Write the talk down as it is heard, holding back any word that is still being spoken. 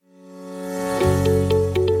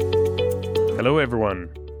Hello, everyone.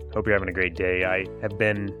 Hope you're having a great day. I have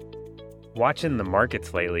been watching the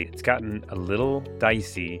markets lately. It's gotten a little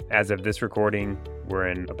dicey. As of this recording, we're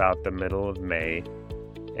in about the middle of May,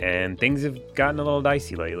 and things have gotten a little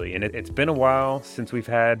dicey lately. And it's been a while since we've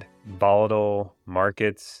had volatile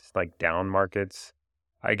markets, like down markets.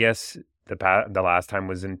 I guess the last time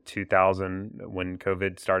was in 2000 when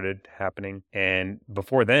COVID started happening. And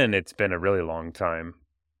before then, it's been a really long time.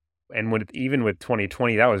 And even with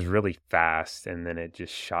 2020, that was really fast, and then it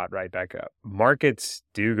just shot right back up. Markets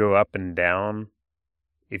do go up and down.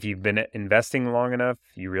 If you've been investing long enough,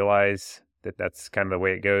 you realize that that's kind of the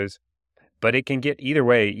way it goes. But it can get either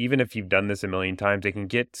way. Even if you've done this a million times, it can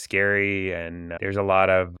get scary, and there's a lot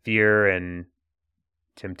of fear and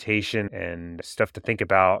temptation and stuff to think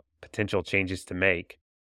about, potential changes to make.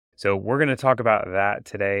 So we're going to talk about that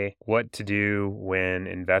today, what to do when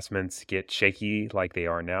investments get shaky like they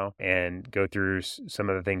are now, and go through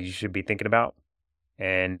some of the things you should be thinking about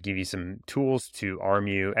and give you some tools to arm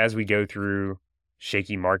you as we go through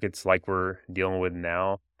shaky markets like we're dealing with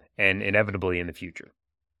now and inevitably in the future.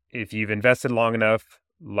 If you've invested long enough,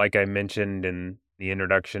 like I mentioned in the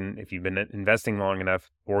introduction, if you've been investing long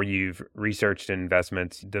enough or you've researched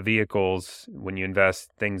investments, the vehicles, when you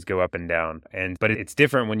invest, things go up and down. But it's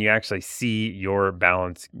different when you actually see your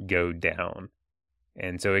balance go down.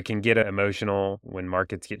 And so it can get emotional when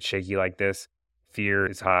markets get shaky like this. Fear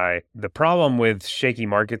is high. The problem with shaky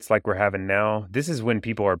markets like we're having now, this is when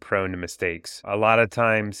people are prone to mistakes. A lot of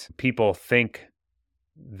times people think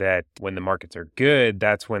that when the markets are good,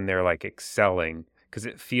 that's when they're like excelling because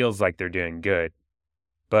it feels like they're doing good.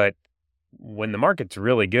 But when the market's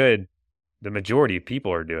really good, the majority of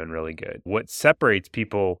people are doing really good. What separates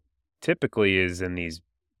people typically is in these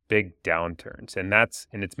big downturns. And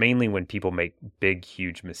it's mainly when people make big,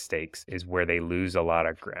 huge mistakes is where they lose a lot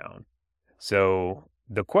of ground. So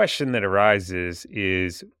the question that arises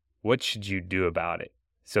is what should you do about it?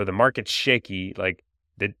 So the market's shaky,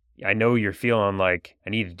 I know you're feeling like I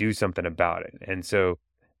need to do something about it. And so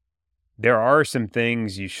there are some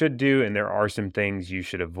things you should do, and there are some things you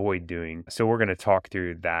should avoid doing. So we're going to talk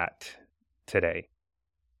through that today.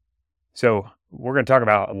 So we're going to talk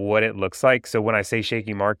about what it looks like. So when I say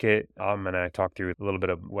shaky market, I'm going to talk through a little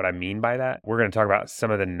bit of what I mean by that. We're going to talk about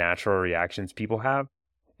some of the natural reactions people have,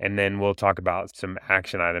 and then we'll talk about some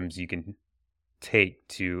action items you can take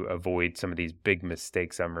to avoid some of these big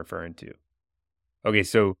mistakes I'm referring to. Okay,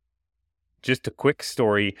 so just a quick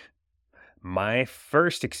story. My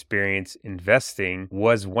first experience investing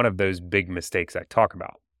was one of those big mistakes I talk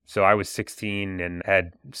about. So I was 16 and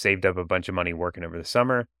had saved up a bunch of money working over the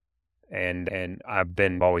summer. And I've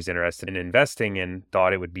been always interested in investing and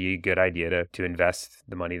thought it would be a good idea to invest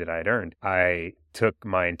the money that I had earned. I took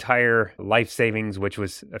my entire life savings, which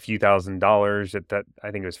was a few $1,000s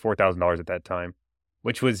I think it was $4,000 at that time,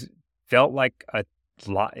 which felt like a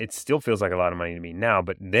lot. It still feels like a lot of money to me now,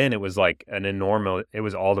 but then it was like it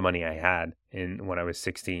was all the money I had when I was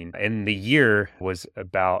 16. And the year was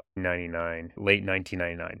about late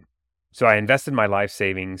 1999. So I invested my life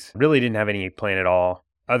savings, really didn't have any plan at all,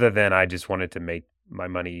 other than I just wanted to make my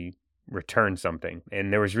money return something.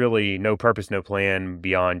 And there was really no purpose, no plan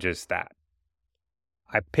beyond just that.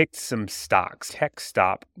 I picked some stocks. Tech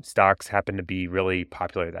stocks happened to be really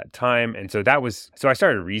popular at that time. And so I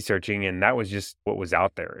started researching, and that was just what was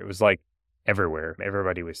out there. It was like everywhere.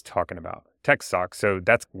 Everybody was talking about tech stocks. So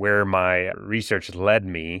that's where my research led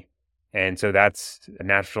me. And so that's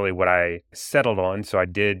naturally what I settled on. So I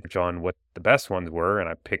did on what the best ones were, and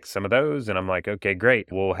I picked some of those, and I'm like, okay, great.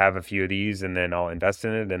 We'll have a few of these, and then I'll invest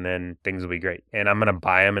in it, and then things will be great. And I'm going to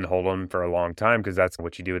buy them and hold them for a long time because that's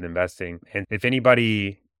what you do with investing. And if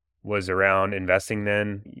anybody was around investing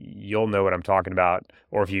then, you'll know what I'm talking about.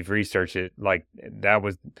 Or if you've researched it, like that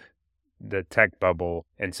was the tech bubble.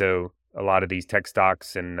 And so a lot of these tech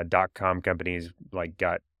stocks and .com companies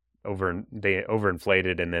got they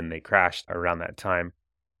overinflated, and then they crashed around that time.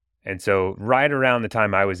 And so right around the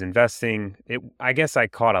time I was investing, I guess I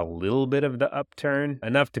caught a little bit of the upturn,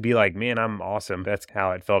 enough to be like, man, I'm awesome. That's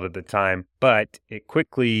how it felt at the time. But it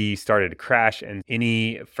quickly started to crash. And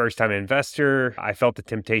any first-time investor, I felt the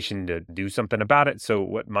temptation to do something about it. So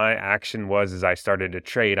what my action was is I started to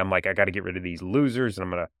trade. I'm like, I got to get rid of these losers, and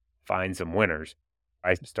I'm going to find some winners.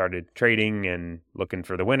 I started trading and looking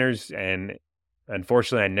for the winners. And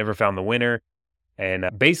unfortunately, I never found the winner.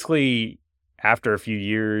 And basically, after a few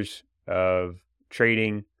years of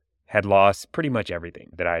trading, had lost pretty much everything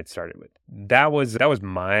that I had started with. That was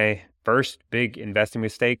my first big investing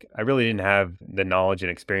mistake. I really didn't have the knowledge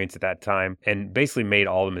and experience at that time, and basically made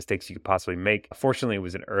all the mistakes you could possibly make. Fortunately, it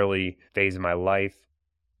was an early phase of my life,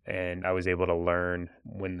 and I was able to learn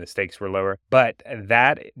when the stakes were lower. But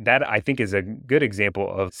that I think is a good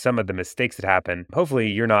example of some of the mistakes that happen. Hopefully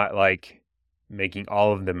you're not like making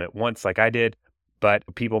all of them at once like I did, but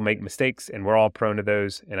people make mistakes and we're all prone to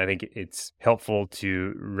those. And I think it's helpful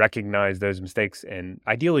to recognize those mistakes. And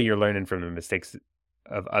ideally you're learning from the mistakes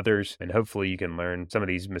of others. And hopefully you can learn some of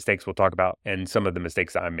these mistakes we'll talk about and some of the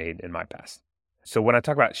mistakes I made in my past. So when I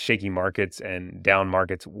talk about shaky markets and down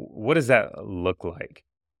markets, what does that look like?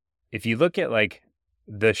 If you look at like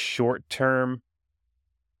the short term,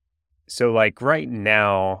 so like right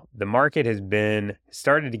now, the market has been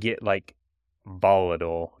started to get like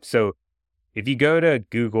volatile. So if you go to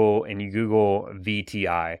Google and you Google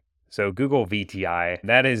VTI, so Google VTI,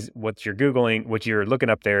 that is what you're Googling, what you're looking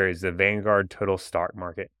up there is the Vanguard Total Stock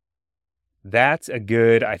Market. That's a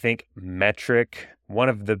good, I think, metric, one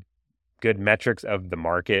of the good metrics of the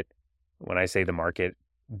market. When I say the market,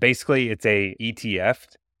 basically it's a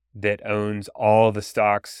ETF that owns all the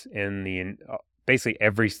stocks in basically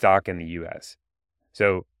every stock in the US.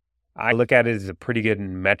 So I look at it as a pretty good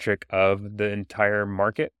metric of the entire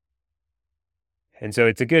market. And so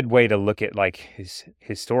it's a good way to look at like his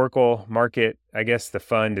historical market. I guess the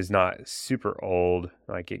fund is not super old,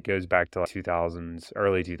 like it goes back to like 2000s,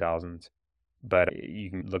 early 2000s, but you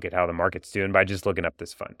can look at how the market's doing by just looking up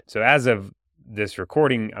this fund. So as of this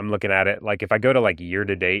recording, I'm looking at it like if I go to like year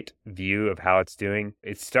to date view of how it's doing,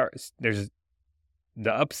 there's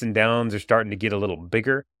the ups and downs are starting to get a little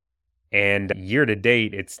bigger. And year to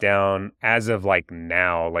date, it's down as of like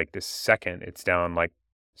now, like this second, it's down like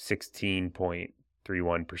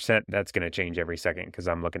 16.31%. That's going to change every second because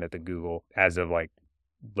I'm looking at the Google as of like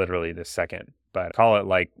literally this second, but call it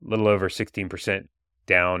like a little over 16%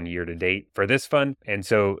 down year to date for this fund. And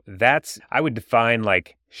so I would define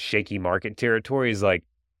like shaky market territories like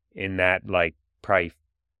in that like probably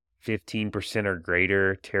 15% or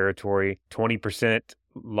greater territory. 20%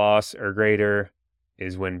 loss or greater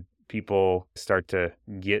is when people start to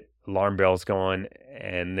get alarm bells going.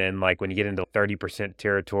 And then like when you get into 30%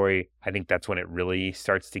 territory, I think that's when it really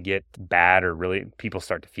starts to get bad or really people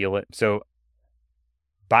start to feel it. So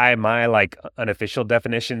by my like unofficial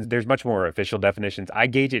definitions, there's much more official definitions. I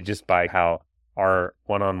gauge it just by how our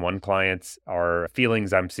one-on-one clients, our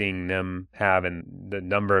feelings I'm seeing them have and the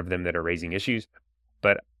number of them that are raising issues.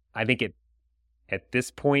 But I think at this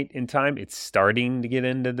point in time, it's starting to get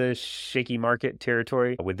into the shaky market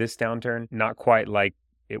territory with this downturn. Not quite like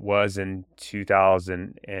it was in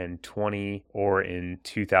 2020 or in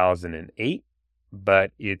 2008,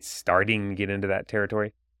 but it's starting to get into that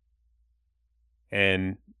territory.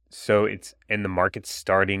 And so the market's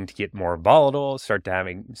starting to get more volatile,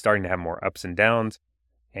 starting to have more ups and downs,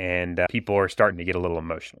 and people are starting to get a little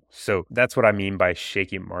emotional. So that's what I mean by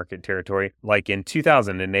shaky market territory. Like in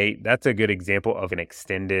 2008, that's a good example of an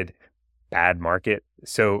extended bad market.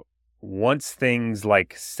 So once things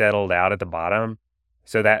like settled out at the bottom,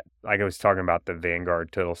 so that like I was talking about the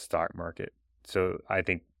Vanguard Total Stock Market. So I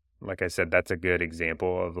think, like I said, that's a good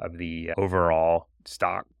example of the overall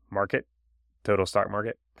stock market. Total stock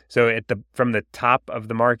market. So from the top of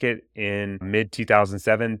the market in mid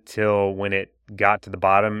 2007 till when it got to the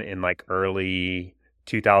bottom in like early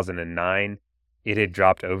 2009, it had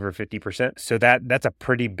dropped over 50%. So that's a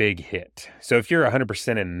pretty big hit. So if you're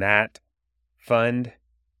 100% in that fund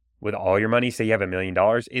with all your money, say you have $1 million,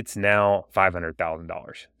 it's now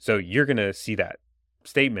 $500,000. So you're going to see that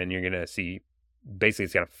statement. You're going to see basically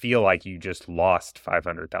it's going to feel like you just lost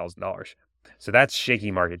 $500,000. So that's shaky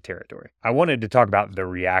market territory. I wanted to talk about the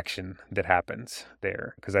reaction that happens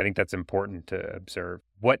there because I think that's important to observe.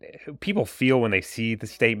 What people feel when they see the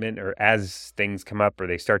statement or as things come up or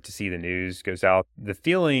they start to see the news go south, the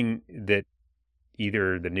feeling that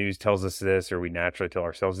either the news tells us this or we naturally tell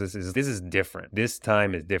ourselves this is different. This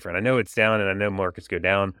time is different. I know it's down and I know markets go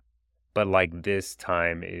down, but like this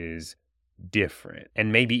time is different.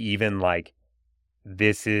 And maybe even like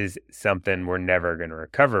this is something we're never going to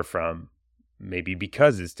recover from. Maybe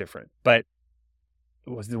because it's different. But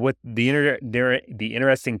what the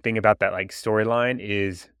interesting thing about that like storyline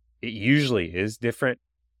is it usually is different.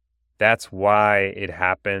 That's why it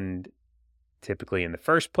happened typically in the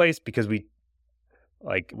first place, because we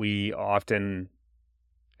often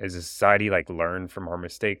as a society like learn from our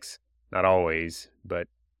mistakes. Not always, but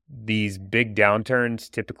these big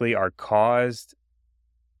downturns typically are caused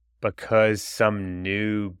because some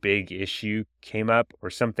new big issue came up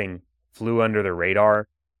or something flew under the radar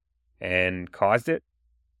and caused it.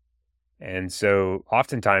 And so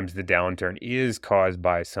oftentimes the downturn is caused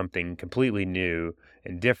by something completely new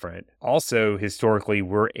and different. Also, historically,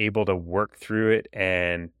 we're able to work through it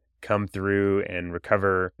and come through and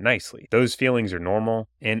recover nicely. Those feelings are normal.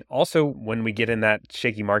 And also, when we get in that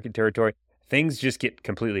shaky market territory, things just get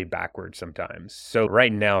completely backwards sometimes. So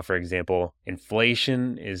right now, for example,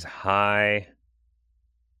 inflation is high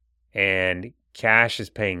and cash is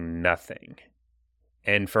paying nothing.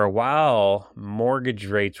 And for a while, mortgage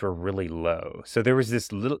rates were really low. So there was this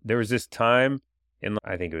time in,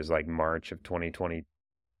 I think it was like March of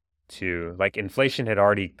 2022, like inflation had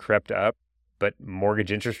already crept up, but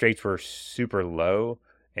mortgage interest rates were super low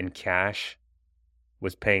and cash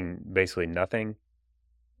was paying basically nothing.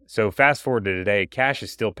 So fast forward to today, cash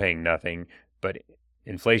is still paying nothing, but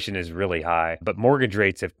inflation is really high, but mortgage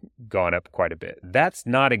rates have gone up quite a bit. That's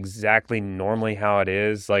not exactly normally how it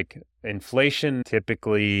is. Like inflation,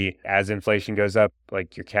 typically, as inflation goes up,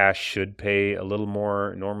 like your cash should pay a little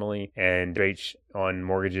more normally, and rates on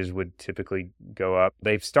mortgages would typically go up.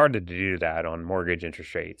 They've started to do that on mortgage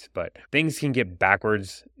interest rates, but things can get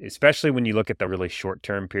backwards, especially when you look at the really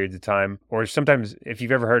short-term periods of time. Or sometimes, if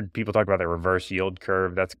you've ever heard people talk about the reverse yield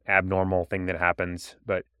curve, that's an abnormal thing that happens.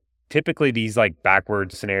 But typically these like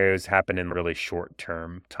backward scenarios happen in really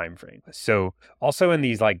short-term time frame. So also in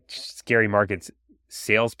these like scary markets,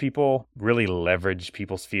 salespeople really leverage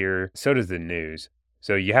people's fear. So does the news.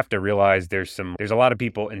 So you have to realize there's a lot of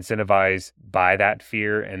people incentivized by that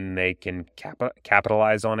fear and they can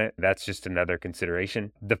capitalize on it. That's just another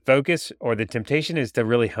consideration. The focus or the temptation is to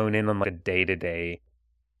really hone in on like a day-to-day.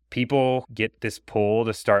 People get this pull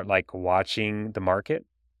to start like watching the market.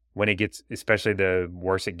 When it gets, especially the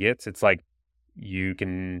worse it gets, it's like you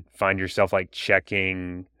can find yourself like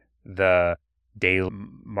checking the daily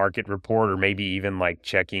market report or maybe even like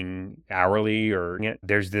checking hourly, or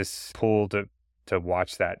there's this pull to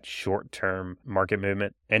watch that short-term market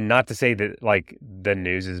movement. And not to say that like the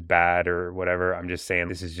news is bad or whatever. I'm just saying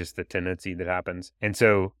this is just the tendency that happens. And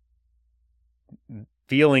so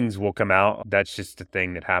feelings will come out. That's just a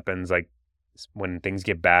thing that happens. Like when things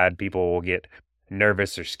get bad, people will get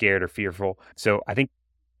nervous or scared or fearful. So I think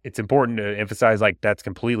it's important to emphasize like that's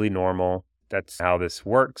completely normal. That's how this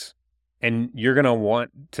works. And you're going to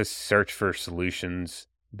want to search for solutions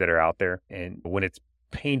that are out there. And when it's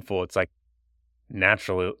painful, it's like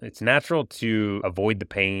natural. It's natural to avoid the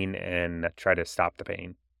pain and try to stop the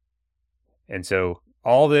pain. And so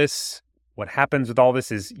all this, what happens with all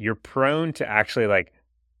this is you're prone to actually like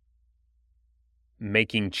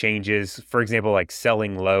making changes, for example, like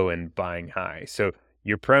selling low and buying high. So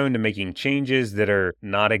you're prone to making changes that are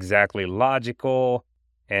not exactly logical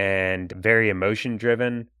and very emotion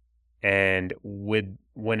driven. And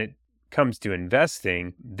when it comes to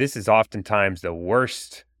investing, this is oftentimes the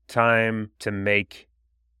worst time to make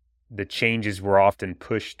the changes we're often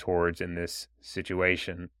pushed towards in this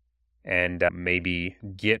situation. And maybe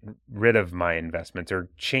get rid of my investments or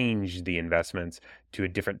change the investments to a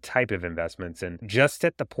different type of investments, and just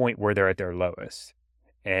at the point where they're at their lowest.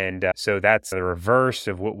 And so that's the reverse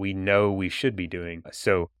of what we know we should be doing.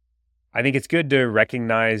 So I think it's good to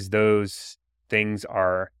recognize those things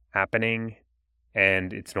are happening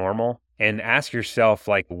and it's normal, and ask yourself,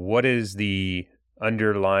 like, what is the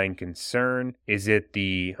underlying concern?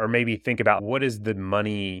 Or maybe think about, what is the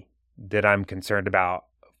money that I'm concerned about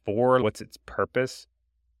for? What's its purpose?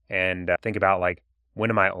 And think about like, when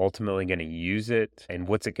am I ultimately going to use it and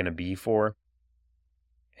what's it going to be for?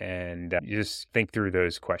 And just think through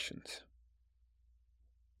those questions.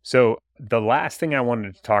 So the last thing I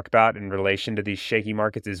wanted to talk about in relation to these shaky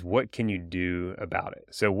markets is, what can you do about it?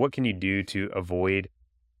 So what can you do to avoid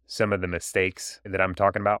some of the mistakes that I'm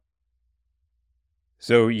talking about?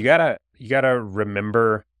 So you gotta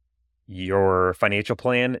remember your financial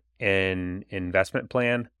plan and investment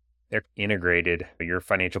plan. They're integrated, your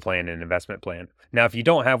financial plan and investment plan. Now, if you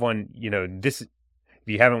don't have one, if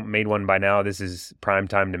you haven't made one by now, this is prime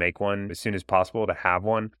time to make one as soon as possible, to have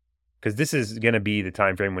one, because this is going to be the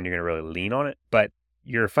time frame when you're going to really lean on it. But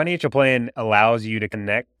your financial plan allows you to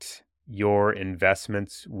connect your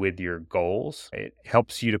investments with your goals. It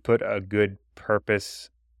helps you to put a good purpose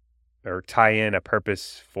or tie in a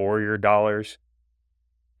purpose for your dollars,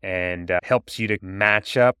 and helps you to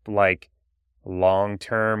match up like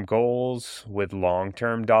long-term goals with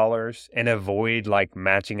long-term dollars, and avoid like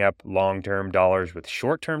matching up long-term dollars with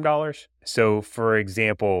short-term dollars. So for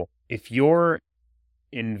example, if you're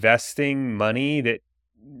investing money that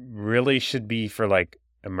really should be for like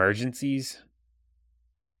emergencies,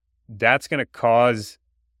 that's going to cause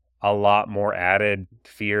a lot more added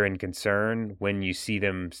fear and concern when you see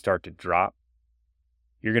them start to drop.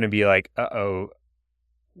 You're going to be like, uh-oh,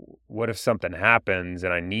 what if something happens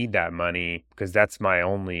and I need that money because that's my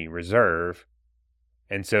only reserve?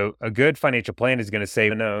 And so a good financial plan is going to say,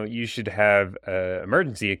 no, you should have an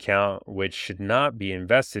emergency account, which should not be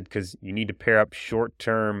invested because you need to pair up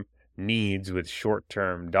short-term needs with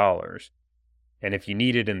short-term dollars. And if you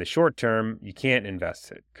need it in the short term, you can't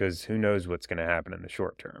invest it because who knows what's going to happen in the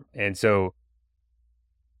short term. And so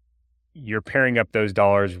you're pairing up those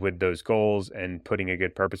dollars with those goals and putting a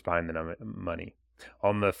good purpose behind the money.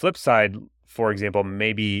 On the flip side, for example,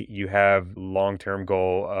 maybe you have long-term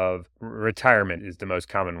goal of retirement is the most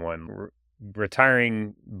common one.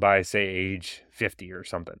 Retiring by, say, age 50 or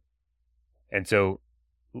something. And so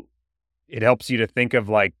it helps you to think of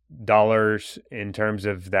like dollars in terms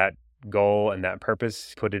of that goal and that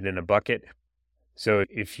purpose, put it in a bucket. So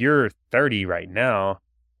if you're 30 right now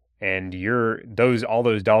and all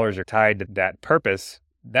those dollars are tied to that purpose,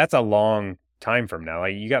 that's a long time from now.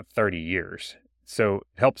 Like you got 30 years. So it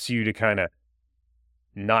helps you to kind of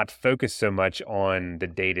not focus so much on the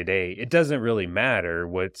day to day. It doesn't really matter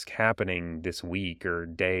what's happening this week or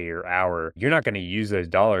day or hour. You're not going to use those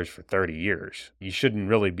dollars for 30 years. You shouldn't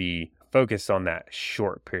really be focused on that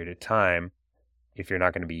short period of time if you're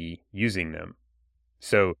not going to be using them.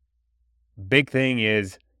 So big thing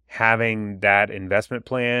is having that investment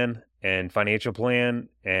plan and financial plan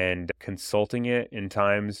and consulting it in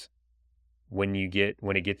times when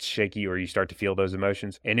it gets shaky or you start to feel those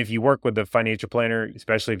emotions. And if you work with a financial planner,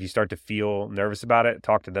 especially if you start to feel nervous about it,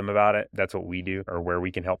 talk to them about it. That's what we do, or where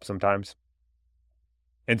we can help sometimes.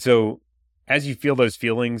 And so as you feel those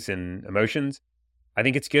feelings and emotions, I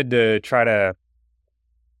think it's good to try to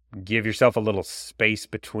give yourself a little space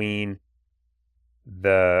between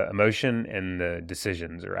the emotion and the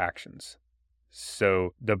decisions or actions.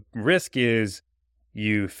 So the risk is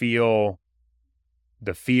you feel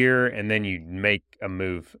the fear and then you make a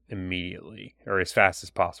move immediately or as fast as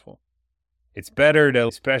possible. It's better to,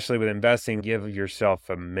 especially with investing, give yourself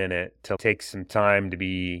a minute to take some time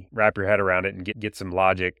to wrap your head around it and get some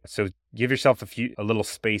logic. So give yourself a little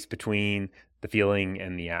space between the feeling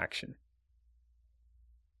and the action.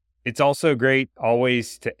 It's also great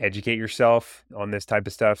always to educate yourself on this type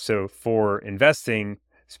of stuff. So for investing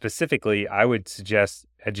specifically, I would suggest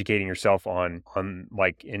educating yourself on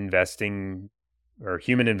like investing or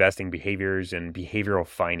human investing behaviors and behavioral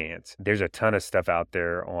finance. There's a ton of stuff out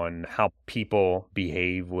there on how people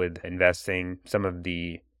behave with investing, some of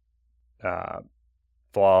the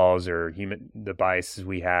flaws or the biases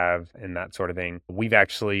we have and that sort of thing. We've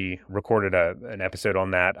actually recorded an episode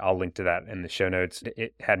on that. I'll link to that in the show notes.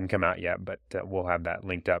 It hadn't come out yet, but we'll have that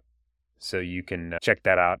linked up so you can check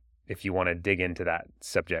that out if you want to dig into that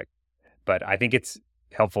subject. But I think it's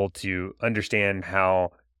helpful to understand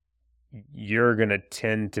how you're going to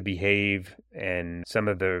tend to behave and some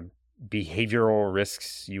of the behavioral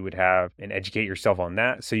risks you would have, and educate yourself on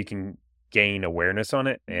that so you can gain awareness on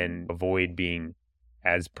it and avoid being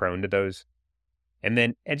as prone to those. And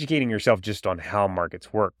then educating yourself just on how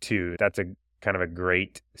markets work too. That's a kind of a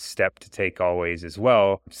great step to take always as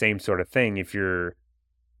well. Same sort of thing.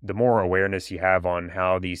 The more awareness you have on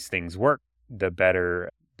how these things work, the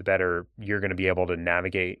better you're going to be able to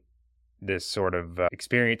navigate this sort of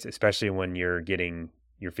experience, especially when you're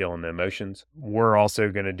feeling the emotions. We're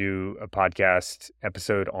also going to do a podcast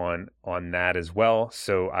episode on that as well.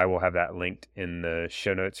 So I will have that linked in the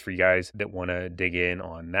show notes for you guys that want to dig in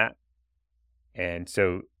on that. And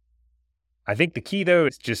so I think the key though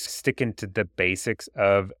is just sticking to the basics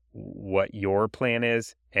of what your plan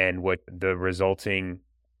is and what the resulting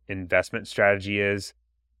investment strategy is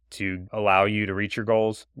to allow you to reach your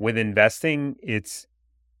goals. With investing, it's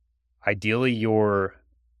ideally you're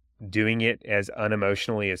doing it as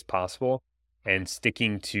unemotionally as possible and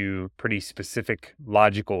sticking to pretty specific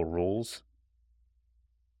logical rules.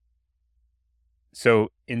 So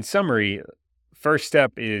in summary, first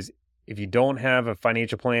step is if you don't have a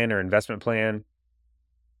financial plan or investment plan,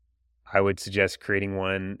 I would suggest creating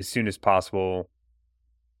one as soon as possible.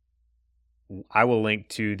 I will link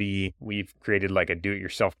to we've created like a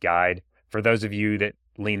do-it-yourself guide. For those of you that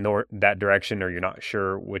lean that direction or you're not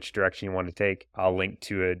sure which direction you want to take, I'll link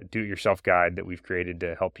to a do-it-yourself guide that we've created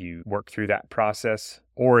to help you work through that process.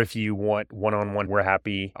 Or if you want one-on-one, we're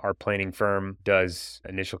happy. Our planning firm does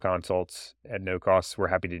initial consults at no cost. We're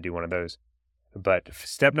happy to do one of those. But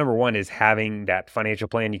step number one is having that financial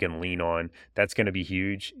plan you can lean on. That's going to be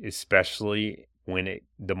huge, especially when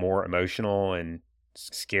the more emotional and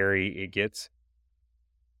scary it gets.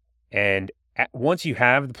 And once you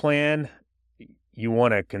have the plan, you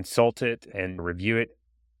want to consult it and review it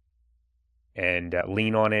and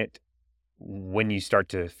lean on it when you start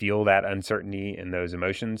to feel that uncertainty and those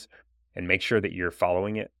emotions, and make sure that you're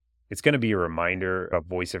following it. It's going to be a reminder, a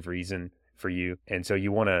voice of reason for you. And so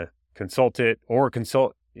you want to consult it, or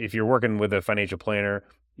consult if you're working with a financial planner,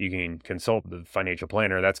 you can consult the financial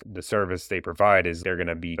planner. That's the service they provide, is they're going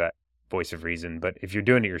to be that voice of reason. But if you're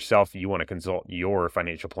doing it yourself, you want to consult your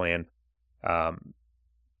financial plan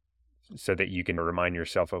so that you can remind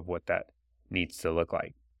yourself of what that needs to look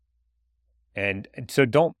like. And so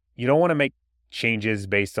you don't want to make changes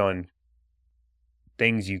based on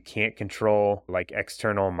things you can't control, like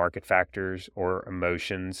external market factors or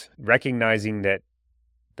emotions. Recognizing that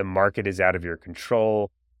the market is out of your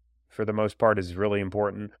control for the most part is really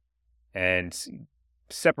important, and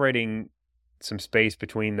separating some space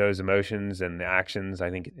between those emotions and the actions, I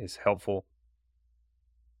think, is helpful.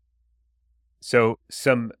 So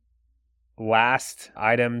some last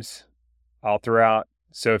items I'll throw out.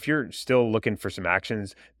 So if you're still looking for some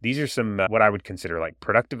actions, these are some what I would consider like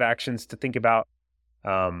productive actions to think about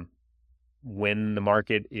when the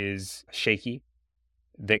market is shaky.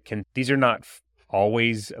 These are not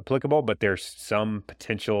always applicable, but there's some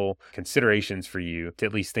potential considerations for you to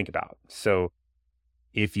at least think about. So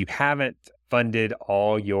if you haven't funded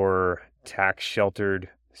all your tax sheltered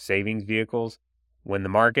savings vehicles, when the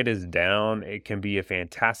market is down, it can be a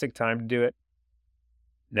fantastic time to do it.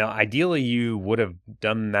 Now, ideally, you would have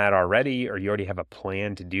done that already, or you already have a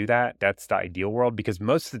plan to do that. That's the ideal world, because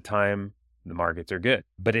most of the time the markets are good.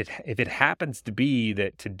 But if it happens to be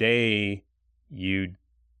that today you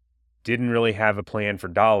didn't really have a plan for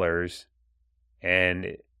dollars,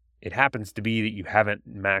 and it happens to be that you haven't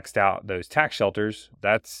maxed out those tax shelters,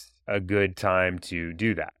 that's a good time to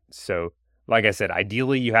do that. So like I said,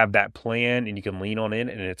 ideally you have that plan and you can lean on it,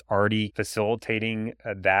 and it's already facilitating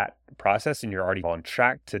that process, and you're already on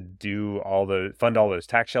track to fund all those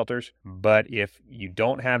tax shelters. But if you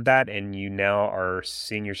don't have that and you now are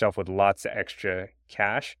seeing yourself with lots of extra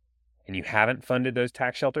cash and you haven't funded those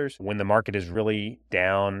tax shelters, when the market is really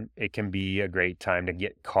down, it can be a great time to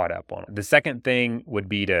get caught up on it. The second thing would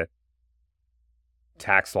be to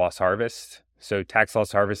tax loss harvest. So tax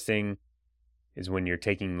loss harvesting is when you're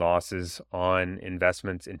taking losses on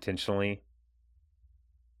investments intentionally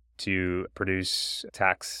to produce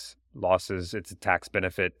tax losses. It's a tax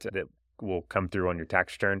benefit that will come through on your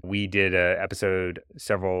tax return. We did an episode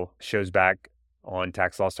several shows back on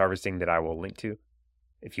tax loss harvesting that I will link to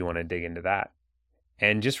if you want to dig into that.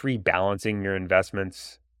 And just rebalancing your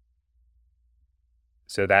investments.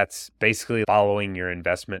 So that's basically following your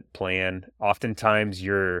investment plan. Oftentimes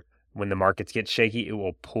when the markets get shaky, it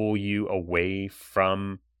will pull you away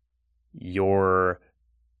from your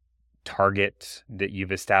target that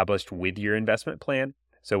you've established with your investment plan.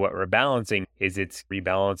 So what rebalancing is, it's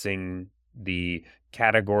rebalancing the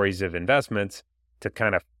categories of investments to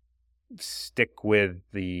kind of stick with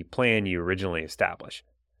the plan you originally established.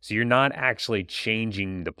 So you're not actually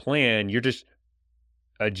changing the plan, you're just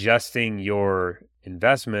adjusting your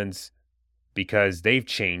investments because they've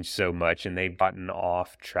changed so much and they've gotten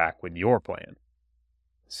off track with your plan.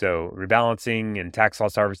 So rebalancing and tax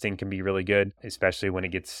loss harvesting can be really good, especially when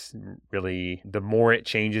it gets the more it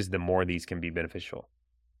changes, the more these can be beneficial.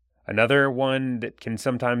 Another one that can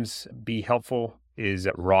sometimes be helpful is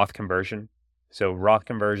Roth conversion. So Roth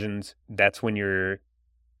conversions, that's when you're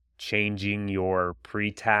changing your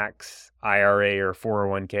pre-tax IRA or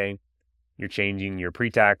 401k. You're changing your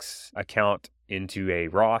pre-tax account into a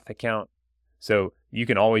Roth account. So you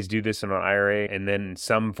can always do this in an IRA, and then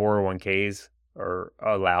some 401ks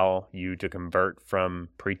allow you to convert from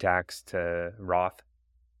pre-tax to Roth.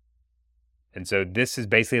 And so this is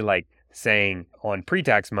basically like saying on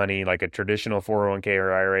pre-tax money, like a traditional 401k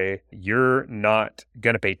or IRA, you're not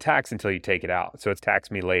going to pay tax until you take it out. So it's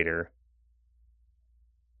tax me later.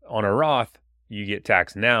 On a Roth, you get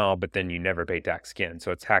taxed now, but then you never pay tax again.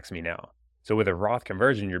 So it's tax me now. So with a Roth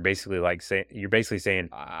conversion, you're basically saying,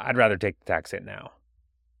 I'd rather take the tax hit now.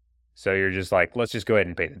 So you're just like, let's just go ahead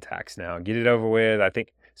and pay the tax now, get it over with. I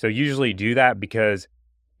think so. Usually do that because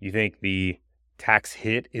you think the tax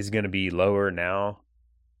hit is going to be lower now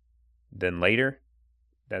than later.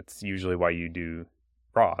 That's usually why you do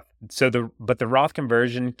Roth. But the Roth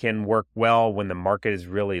conversion can work well when the market is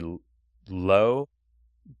really low,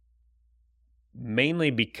 mainly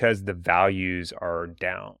because the values are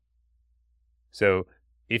down. So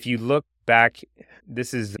if you look back,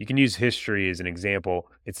 you can use history as an example.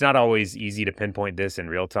 It's not always easy to pinpoint this in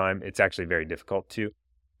real time. It's actually very difficult to.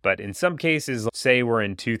 But in some cases, say we're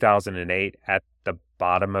in 2008 at the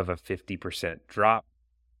bottom of a 50% drop,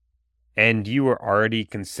 and you were already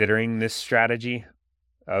considering this strategy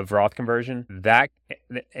of Roth conversion,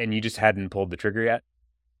 and you just hadn't pulled the trigger yet,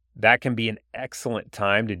 that can be an excellent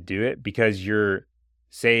time to do it, because you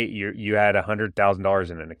had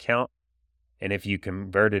 $100,000 in an account, and if you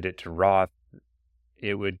converted it to Roth,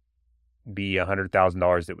 it would be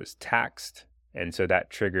 $100,000 that was taxed. And so that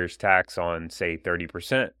triggers tax on, say,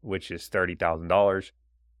 30%, which is $30,000.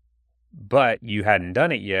 But you hadn't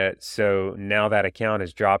done it yet. So now that account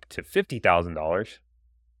has dropped to $50,000.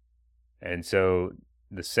 And so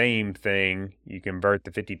the same thing, you convert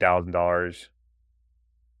the $50,000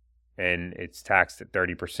 and it's taxed at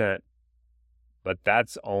 30%. But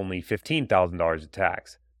that's only $15,000 of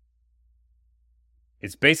tax.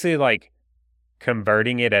 It's basically like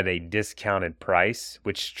converting it at a discounted price,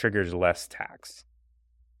 which triggers less tax.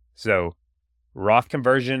 So Roth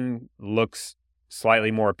conversion looks slightly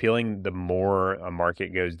more appealing the more a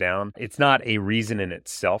market goes down. It's not a reason in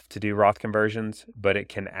itself to do Roth conversions, but it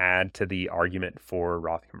can add to the argument for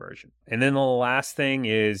Roth conversion. And then the last thing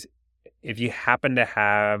is, if you happen to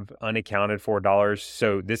have unaccounted for dollars,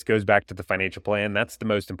 so this goes back to the financial plan. That's the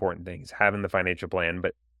most important thing, is having the financial plan.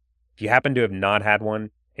 But if you happen to have not had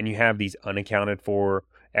one and you have these unaccounted for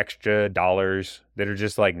extra dollars that are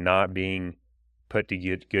just like not being put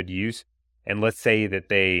to good use, and let's say that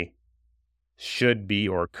they should be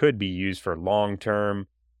or could be used for long-term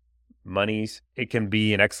monies, it can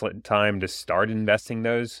be an excellent time to start investing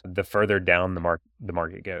those the further down the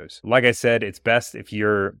market goes. Like I said, it's best if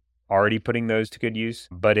you're already putting those to good use,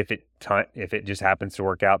 but if it just happens to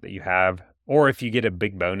work out that you have, or if you get a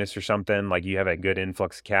big bonus or something, like you have a good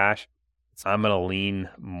influx of cash, I'm going to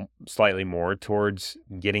lean slightly more towards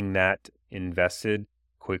getting that invested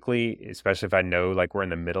quickly, especially if I know like we're in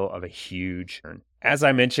the middle of a huge turn. As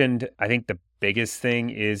I mentioned, I think the biggest thing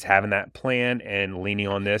is having that plan and leaning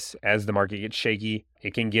on this as the market gets shaky.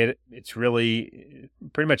 It's really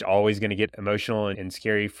pretty much always going to get emotional and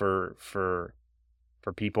scary for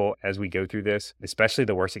people as we go through this, especially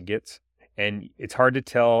the worse it gets. And it's hard to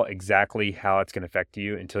tell exactly how it's going to affect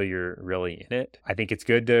you until you're really in it. I think it's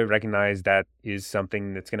good to recognize that is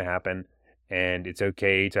something that's going to happen. And it's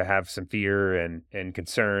okay to have some fear and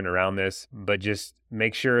concern around this, but just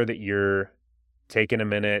make sure that you're taking a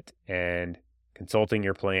minute and consulting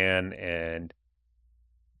your plan and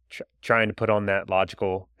trying to put on that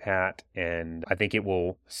logical hat. And I think it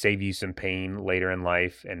will save you some pain later in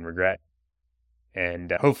life and regret.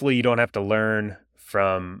 And hopefully you don't have to learn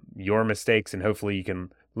from your mistakes, and hopefully you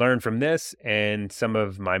can learn from this and some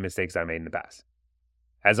of my mistakes I made in the past.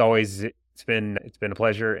 As always, it's been a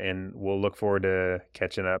pleasure, and we'll look forward to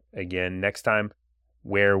catching up again next time,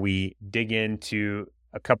 where we dig into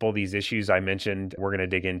a couple of these issues I mentioned. We're going to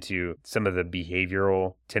dig into some of the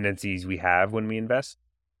behavioral tendencies we have when we invest.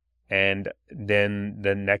 And then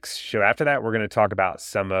the next show after that, we're going to talk about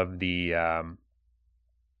some of the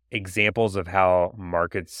examples of how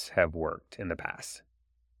markets have worked in the past.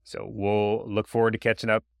 So we'll look forward to catching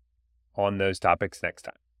up on those topics next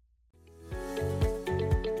time.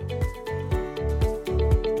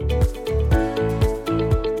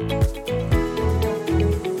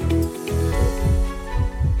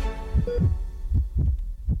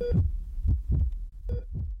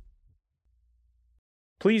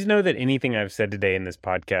 Please know that anything I've said today in this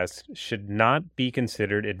podcast should not be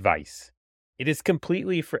considered advice. It is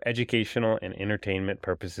completely for educational and entertainment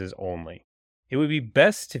purposes only. It would be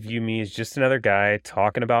best to view me as just another guy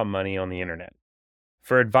talking about money on the internet.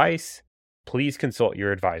 For advice, please consult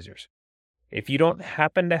your advisors. If you don't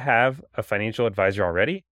happen to have a financial advisor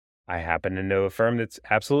already, I happen to know a firm that's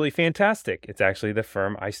absolutely fantastic. It's actually the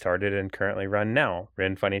firm I started and currently run now,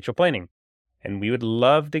 Ren Financial Planning. And we would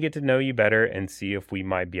love to get to know you better and see if we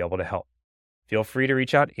might be able to help. Feel free to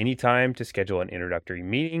reach out anytime to schedule an introductory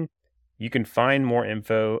meeting. You can find more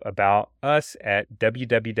info about us at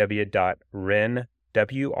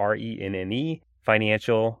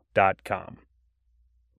www.renfinancial.com.